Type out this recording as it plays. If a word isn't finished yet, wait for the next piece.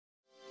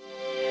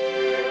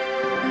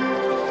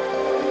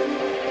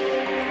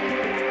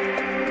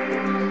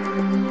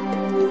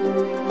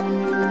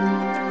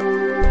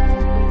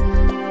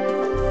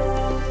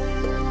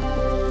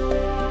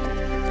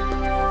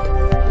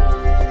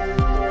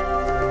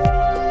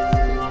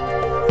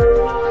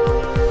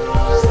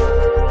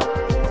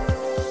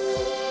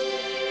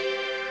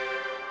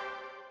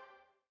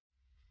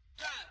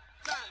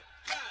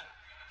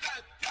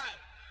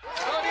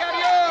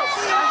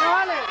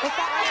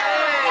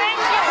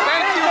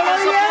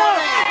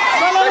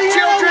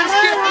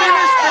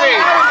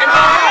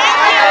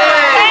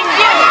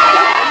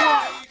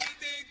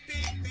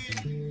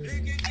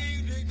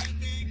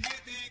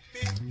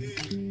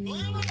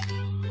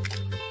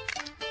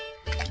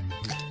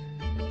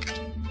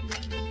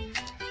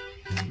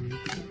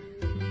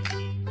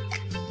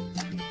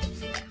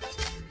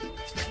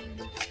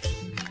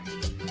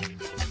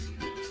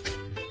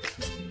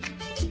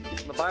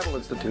Bible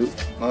Institute.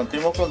 Nos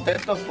sentimos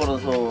contentos por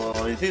su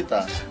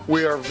visita,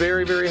 We are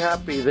very, very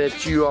happy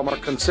that you are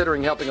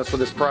considering helping us with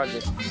this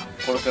project,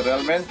 porque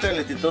realmente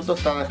el instituto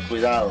está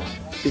descuidado.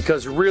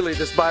 because really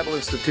this Bible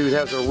Institute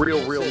has a real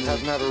need. It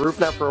hasn't had a roof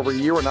now for over a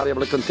year. We're not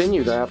able to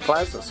continue to have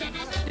classes.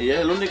 Y es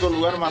el único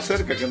lugar más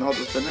cerca que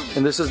nosotros tenemos.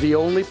 And this is the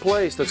only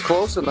place that's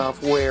close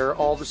enough where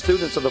all the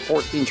students of the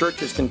 14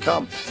 churches can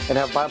come and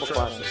have Bible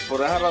classes.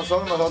 Por esa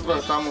razón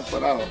nosotros estamos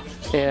parados.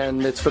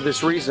 And it's for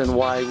this reason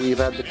why we've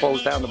had to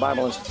close down the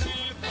Bible Institute.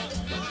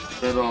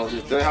 Pero si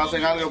ustedes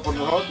hacen algo por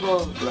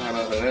nosotros, les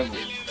agradeceremos.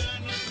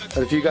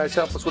 But if you guys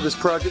help us with this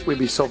project, we'd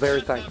be so very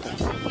thankful.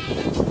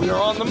 We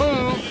are on the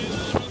move.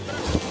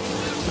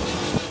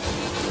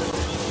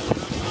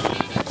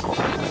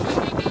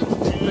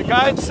 The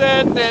guide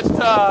said that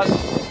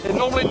it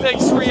normally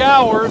takes 3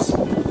 hours,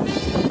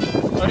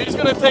 but he's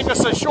going to take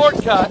us a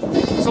shortcut.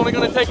 It's only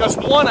going to take us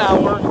 1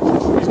 hour.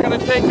 He's going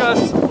to take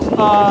us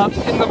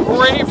in the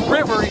Brave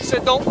River. He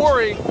said, don't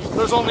worry,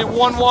 there's only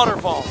one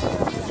waterfall.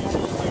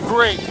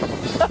 Great.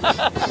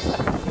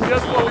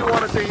 Just what we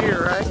wanted to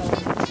hear, right?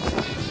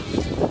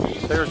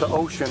 There's the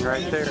ocean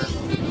right there.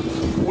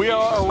 We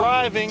are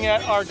arriving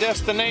at our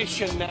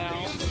destination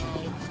now.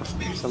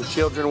 Some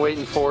children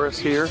waiting for us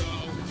here.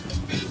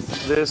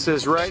 This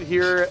is right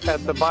here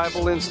at the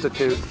Bible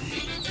Institute.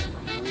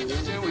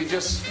 We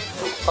just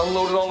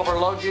unloaded all of our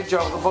luggage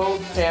off the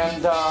boat,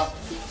 and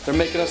they're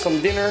making us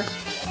some dinner,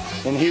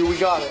 and here we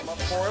got it.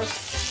 For us.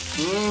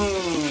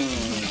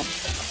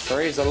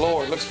 Praise the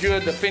Lord. Looks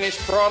good. The finished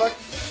product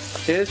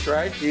is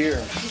right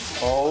here.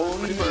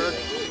 Holy bird.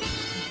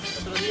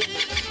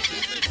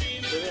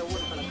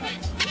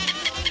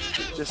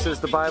 This is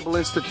the Bible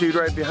Institute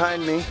right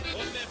behind me,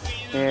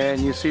 and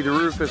you see the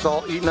roof is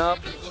all eaten up,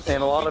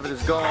 and a lot of it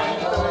is gone.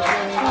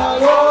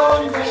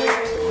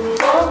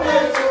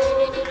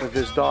 With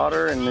his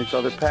daughter and these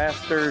other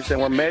pastors,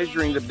 and we're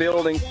measuring the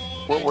building.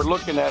 What we're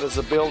looking at is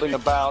a building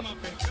about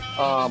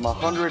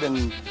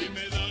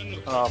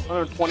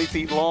 120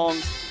 feet long,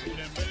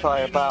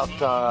 probably about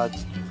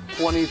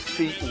 20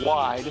 feet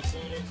wide.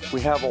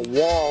 We have a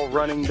wall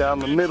running down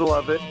the middle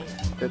of it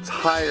that's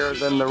higher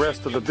than the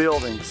rest of the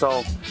building.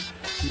 So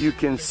you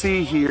can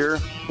see here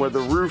where the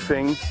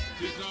roofing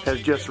has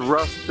just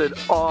rusted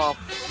off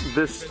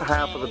this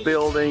half of the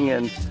building,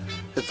 and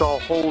it's all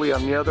holy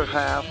on the other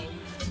half.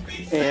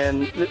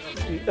 And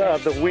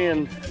the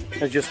wind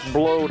has just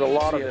blowed a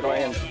lot of it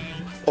on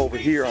over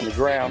here on the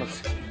ground.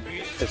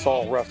 It's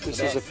all rusted.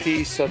 This is a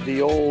piece of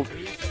the old.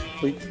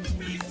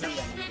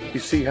 You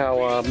see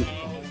how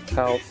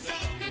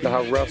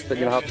rusted,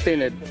 how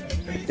thin it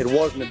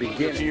was in the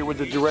beginning. Here with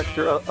the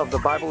director of the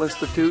Bible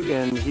Institute,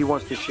 and he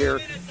wants to share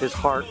his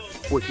heart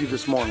with you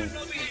this morning.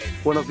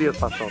 Buenos días,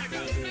 Pastor.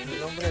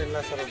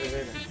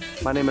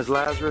 My name is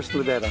Lazarus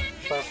Rivera.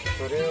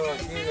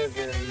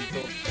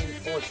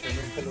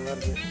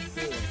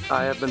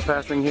 I have been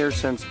pastoring here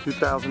since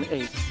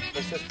 2008.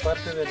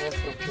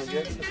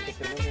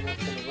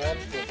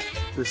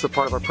 This is a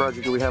part of our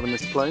project that we have in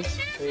this place.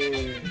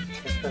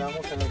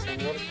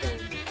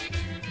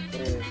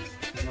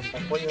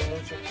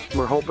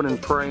 We're hoping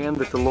and praying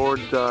that the Lord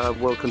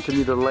will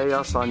continue to lay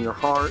us on your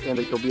heart, and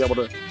that you'll be able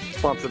to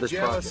sponsor this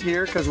project.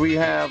 Here, because we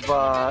have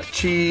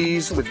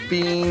cheese with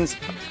beans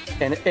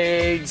and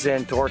eggs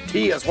and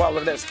tortillas. Wow,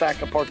 look at that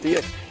stack of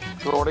tortillas.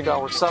 Glory to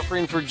God. We're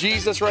suffering for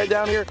Jesus right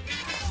down here.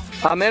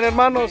 Amén,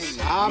 hermanos.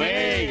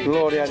 Amén.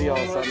 Gloria a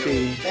Dios a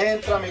ti.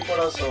 Entra mi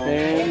corazón.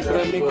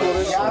 Entra mi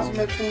corazón.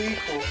 Hazme tu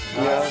hijo.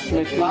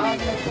 Hazme tu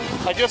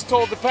hijo. I just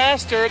told the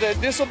pastor that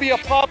this will be a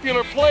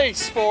popular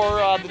place for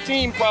the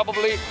team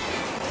probably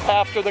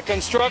after the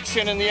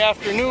construction in the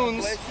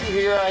afternoons.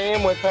 Here I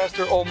am with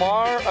Pastor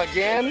Omar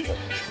again.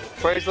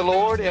 Praise the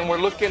Lord. And we're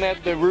looking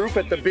at the roof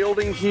at the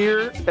building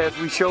here, as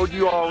we showed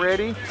you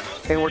already.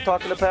 And we're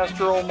talking to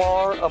Pastor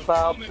Omar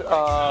about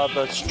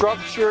the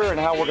structure and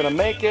how we're going to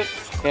make it.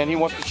 And he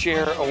wants to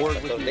share a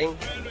word with you.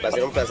 Va a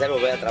ser un placer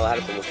volver a trabajar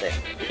con usted.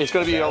 It's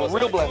going to be a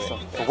real blessing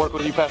to work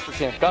with you, Pastor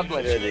Tim. God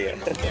bless you.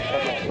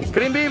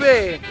 ¿Quién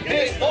vive?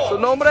 Su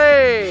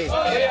nombre.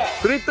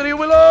 Cristo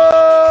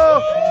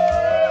júbilo.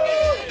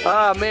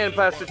 Amen,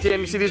 Pastor Tim.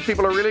 You see, these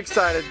people are really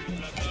excited.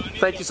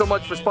 Thank you so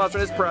much for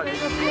sponsoring this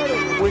project.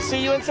 We'll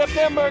see you in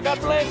September.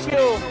 God bless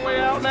you. Way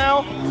out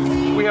now.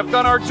 We have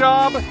done our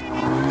job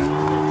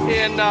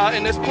in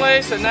this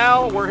place, and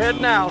now we're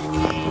heading out.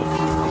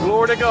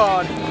 Glory to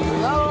God.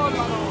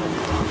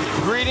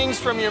 Greetings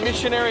from your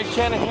missionary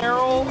Ken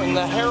Harrell and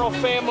the Harrell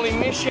Family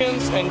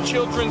Missions and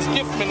Children's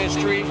Gift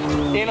Ministry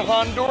in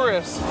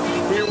Honduras.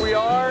 Here we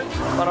are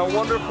on a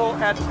wonderful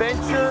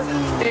adventure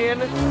in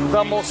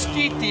the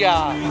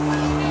Moskitia.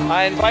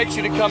 I invite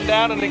you to come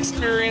down and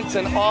experience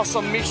an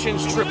awesome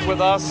missions trip with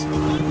us.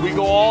 We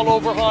go all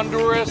over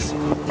Honduras,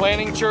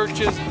 planting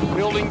churches,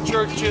 building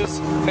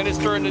churches,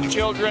 ministering to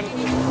children.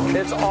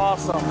 It's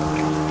awesome.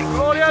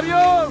 Gloria a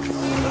Dios!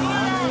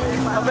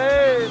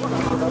 Amen.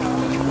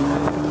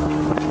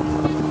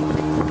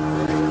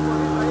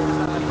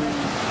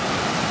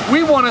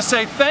 We want to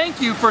say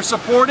thank you for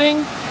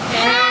supporting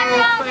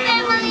Harrell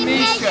Family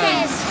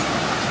Missions.